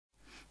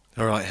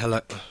Alright,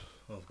 hello. Oh,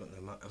 I've got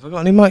no mic. Have I got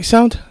any mic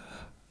sound?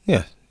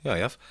 Yeah, I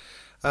have.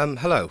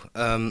 Hello.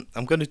 I'm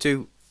going to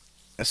do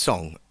a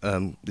song.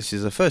 This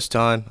is the first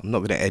time. I'm not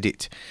going to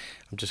edit.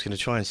 I'm just going to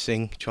try and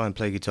sing, try and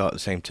play guitar at the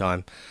same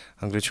time.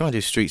 I'm going to try and do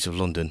Streets of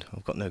London.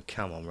 I've got no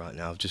cam on right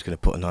now. I'm just going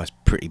to put a nice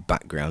pretty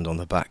background on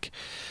the back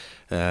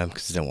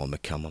because I don't want my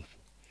cam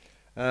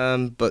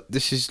on. But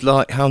this is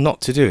like how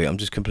not to do it. I'm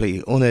just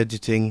completely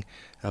unediting.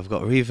 I've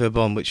got reverb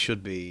on, which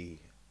should be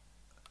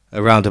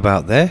around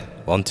about there.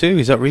 1, 2,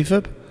 is that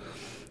reverb?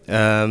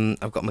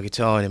 I've got my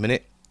guitar in a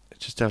minute.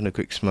 Just having a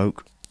quick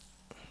smoke.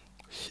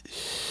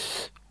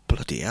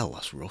 Bloody hell,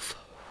 that's rough.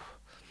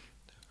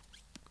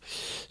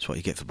 That's what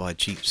you get for buying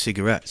cheap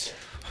cigarettes.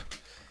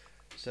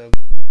 So,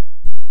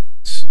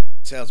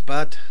 sounds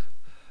bad.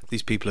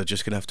 These people are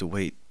just going to have to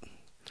wait.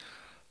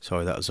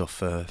 Sorry, that was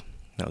off, that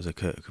was a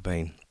Kurt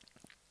Cobain.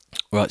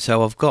 Right,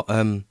 so I've got,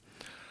 I've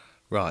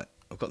got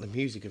the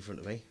music in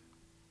front of me.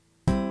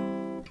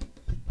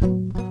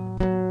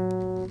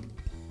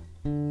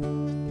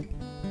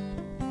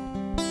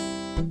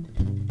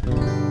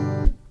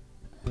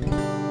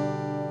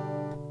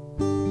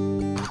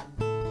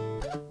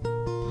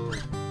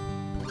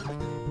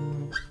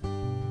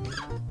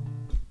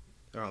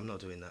 I'm not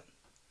doing that.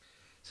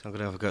 So I'm going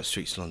to have a go at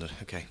Streets of London.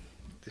 Okay.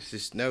 This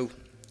is no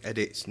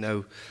edits,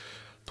 no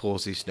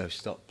pauses, no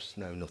stops,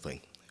 no nothing.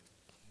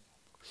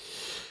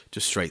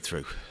 Just straight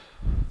through.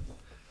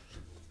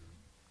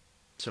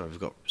 Sorry, I've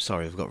got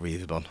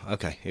reverb on.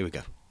 Okay, here we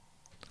go.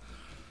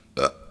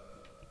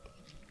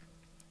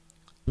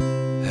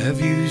 Have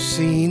you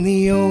seen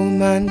the old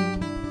man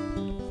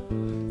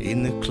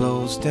in the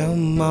closed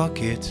down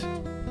market,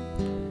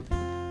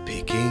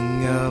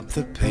 picking up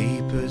the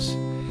papers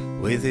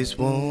with his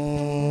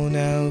worn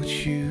out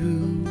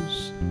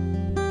shoes?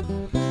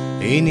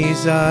 In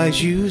his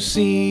eyes you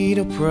see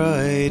the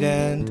pride,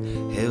 and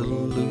held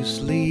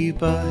loosely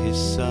by his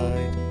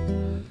side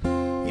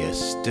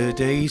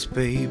yesterday's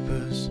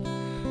papers,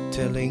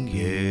 telling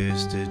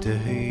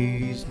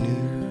yesterday's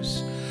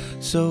news.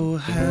 So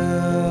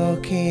how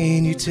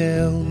can you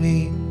tell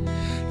me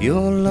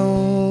you're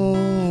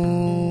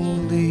lonely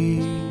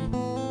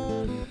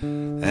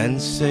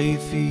and say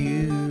for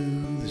you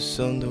the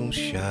sun don't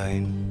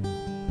shine?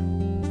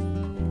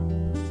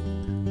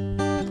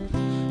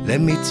 Let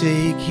me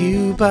take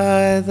you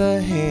by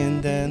the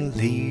hand and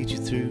lead you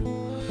through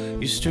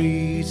your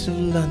streets of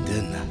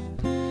London.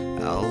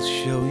 I'll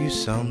show you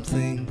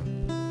something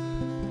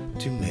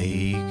to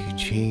make you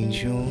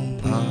change your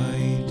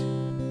mind.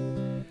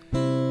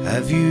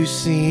 Have you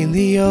seen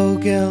the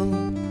old girl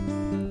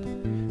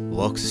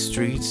walks the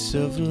streets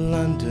of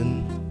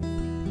London?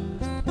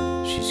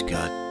 She's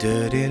got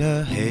dirt in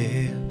her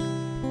hair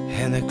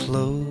and her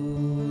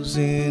clothes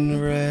in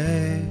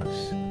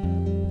rags.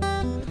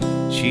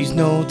 She's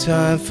no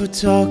time for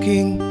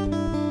talking,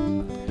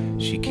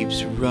 she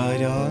keeps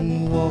right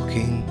on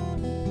walking,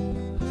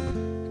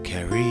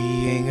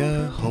 carrying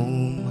her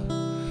home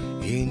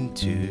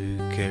into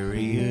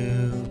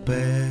carrier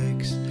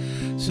bags.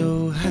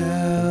 So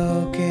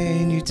how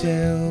can you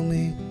tell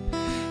me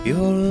you're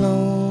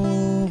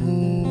lonely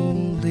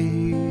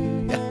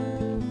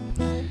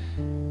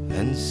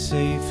and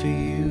say for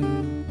you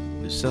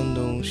the sun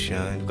don't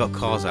shine? We've got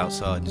cars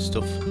outside and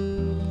stuff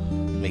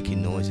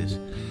making noises.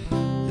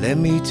 Let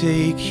me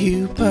take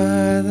you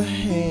by the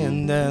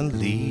hand and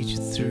lead you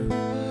through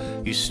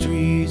your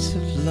streets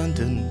of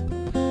London.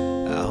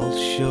 I'll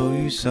show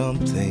you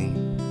something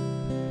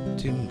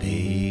to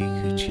make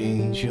you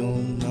change your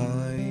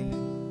mind.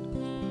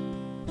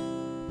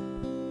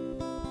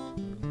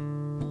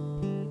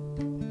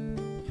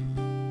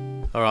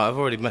 Alright, I've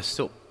already messed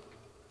up.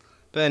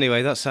 But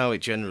anyway, that's how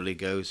it generally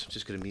goes. I'm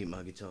just going to mute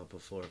my guitar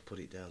before I put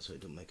it down so it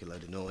doesn't make a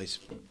load of noise.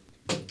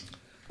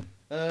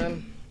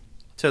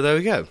 So there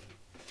we go.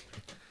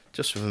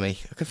 Just for me.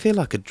 I can feel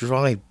like a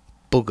dry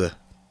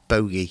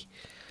bogey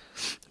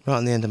right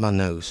on the end of my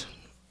nose.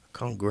 I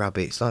can't grab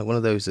it. It's like one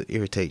of those that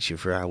irritates you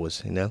for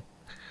hours, you know.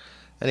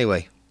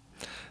 Anyway,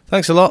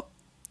 thanks a lot.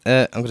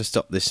 I'm going to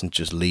stop this and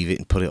just leave it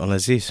and put it on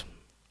as is.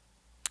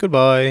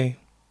 Goodbye.